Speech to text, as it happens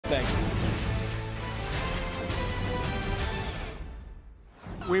Thank you.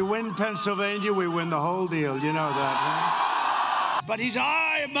 We win Pennsylvania, we win the whole deal. You know that, right? But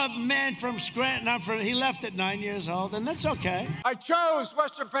I'm a man from Scranton. He left at 9 years old, and that's okay. I chose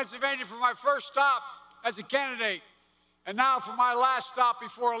Western Pennsylvania for my first stop as a candidate, and now for my last stop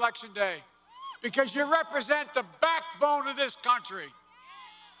before Election Day, because you represent the backbone of this country.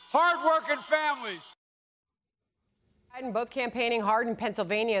 Hard-working families. Biden both campaigning hard in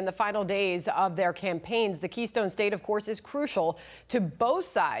Pennsylvania in the final days of their campaigns. The Keystone State, of course, is crucial to both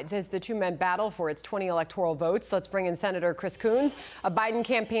sides as the two men battle for its 20 electoral votes. Let's bring in Senator Sen Coons, a Biden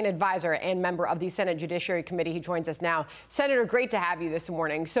campaign advisor and member of the Senate Judiciary Committee. He joins us now. Senator, great to have you this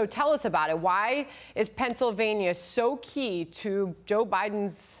morning. So tell us about it. Why is Pennsylvania so key to Joe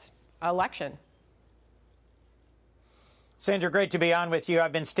Biden's election? Sandra, great to be on with you.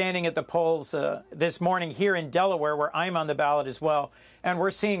 I've been standing at the polls this morning here in Delaware, where I'm on the ballot as well, and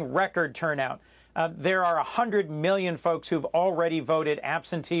we're seeing record turnout. There are 100 million folks who've already voted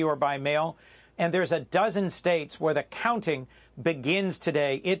absentee or by mail, and there's a dozen states where the counting begins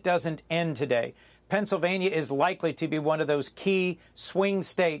today. It doesn't end today. Pennsylvania is likely to be one of those key swing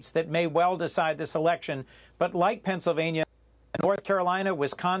states that may well decide this election. But like Pennsylvania, North Carolina,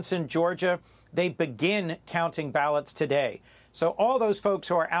 Wisconsin, Georgia, they begin counting ballots today. So all those folks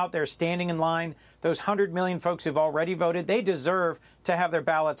who are out there standing in line, those 100 million folks who've already voted, they deserve to have their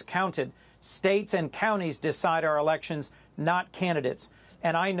ballots counted. States and counties decide our elections, not candidates.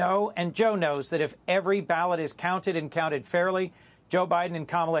 And I know, and Joe knows, that if every ballot is counted and counted fairly, Joe Biden and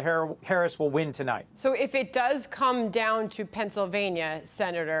Kamala Harris will win tonight. So if it does come down to Pennsylvania,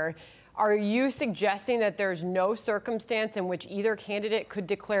 Senator, are you suggesting that there's no circumstance in which either candidate could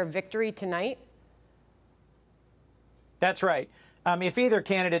declare victory tonight? That's right. If either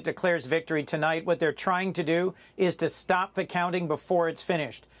candidate declares victory tonight, what they're trying to do is to stop the counting before it's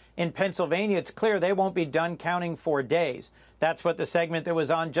finished. In Pennsylvania, it's clear they won't be done counting for days. That's what the segment that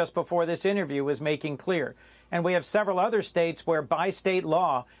was on just before this interview was making clear. And we have several other states where, by state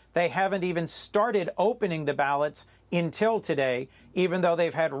law, they haven't even started opening the ballots until today, even though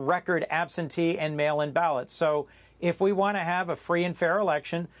they've had record absentee and mail-in ballots. So if we want to have a free and fair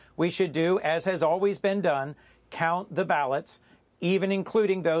election, we should do, as has always been done, count the ballots, even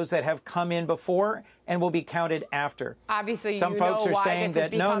including those that have come in before and will be counted after. Obviously, some folks are saying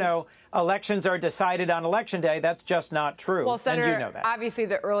that no, elections are decided on Election Day. That's just not true. Well, Senator, and you know that. Obviously,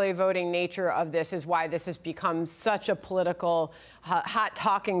 the early voting nature of this is why this has become such a political hot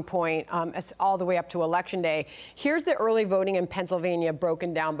talking point all the way up to Election Day. Here's the early voting in Pennsylvania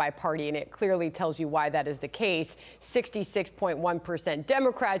broken down by party, and it clearly tells you why that is the case. 66.1%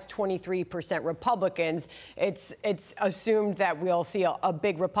 Democrats, 23% Republicans. It's assumed that we'll see a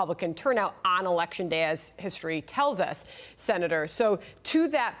big Republican turnout on Election Day, as history tells us, Senator. So to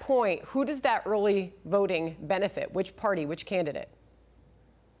that point, who does that early voting benefit? Which party, which candidate?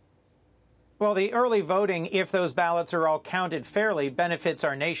 Well, the early voting, if those ballots are all counted fairly, benefits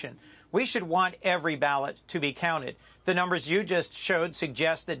our nation. We should want every ballot to be counted. The numbers you just showed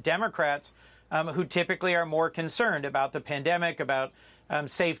suggest that Democrats, who typically are more concerned about the pandemic, about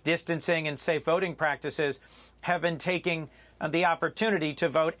safe distancing and safe voting practices, have been taking the opportunity to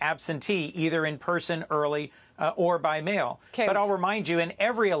vote absentee, either in person early or by mail. Okay. But I'll remind you, in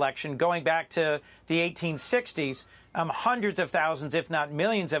every election going back to the 1860s, hundreds of thousands, if not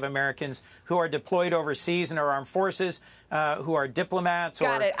millions of Americans who are deployed overseas in our armed forces, who are diplomats.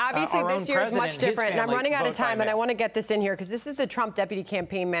 Got it. Obviously, this year is much different, and I'm running out of time, and I want to get this in here because this is the Trump deputy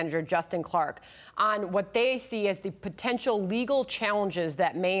campaign manager, Justin Clark, on what they see as the potential legal challenges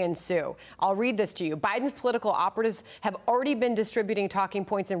that may ensue. I'll read this to you. Biden's political operatives have already been distributing talking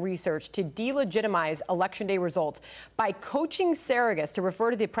points and research to delegitimize Election Day results by coaching surrogates to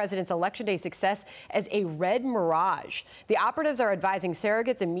refer to the president's Election Day success as a red mirage. The operatives are advising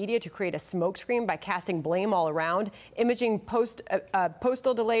surrogates and media to create a smokescreen by casting blame all around, imaging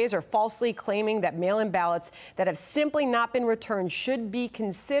postal delays, or falsely claiming that mail-in ballots that have simply not been returned should be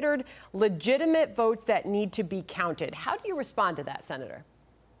considered legitimate votes that need to be counted. How do you respond to that, Senator?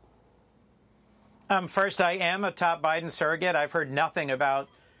 First, I am a top Biden surrogate. I've heard nothing about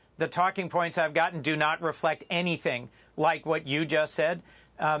the talking points I've gotten do not reflect anything like what you just said.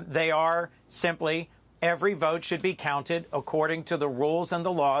 They are simply every vote should be counted according to the rules and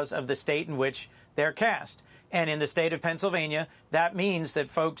the laws of the state in which they're cast. And in the state of Pennsylvania, that means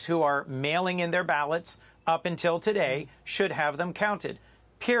that folks who are mailing in their ballots up until today should have them counted,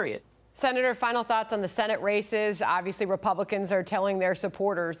 period. Senator, final thoughts on the Senate races. Obviously, Republicans are telling their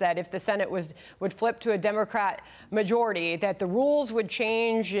supporters that if the Senate would flip to a Democrat majority, that the rules would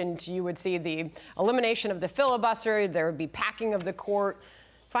change and you would see the elimination of the filibuster. There would be packing of the court.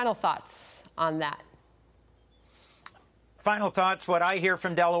 Final thoughts on that? Final thoughts. What I hear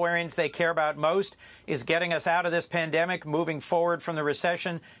from Delawareans they care about most is getting us out of this pandemic, moving forward from the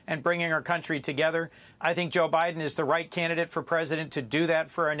recession, and bringing our country together. I think Joe Biden is the right candidate for president to do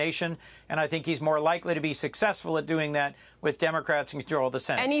that for our nation, and I think he's more likely to be successful at doing that with Democrats in control of the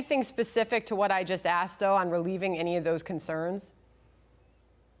Senate. Anything specific to what I just asked, though, on relieving any of those concerns?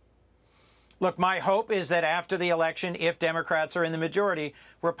 Look, my hope is that after the election, if Democrats are in the majority,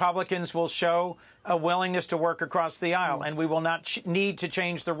 Republicans will show a willingness to work across the aisle, and we will not need to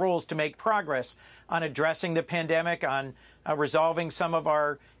change the rules to make progress on addressing the pandemic, on resolving some of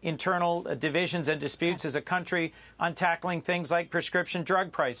our internal divisions and disputes as a country, on tackling things like prescription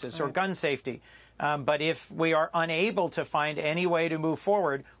drug prices or gun safety. But if we are unable to find any way to move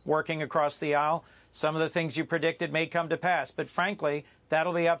forward working across the aisle, some of the things you predicted may come to pass. But frankly,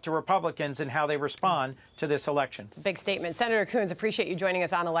 that'll be up to Republicans and how they respond to this election. It's a big statement. Senator Coons, appreciate you joining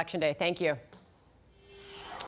us on Election Day. Thank you.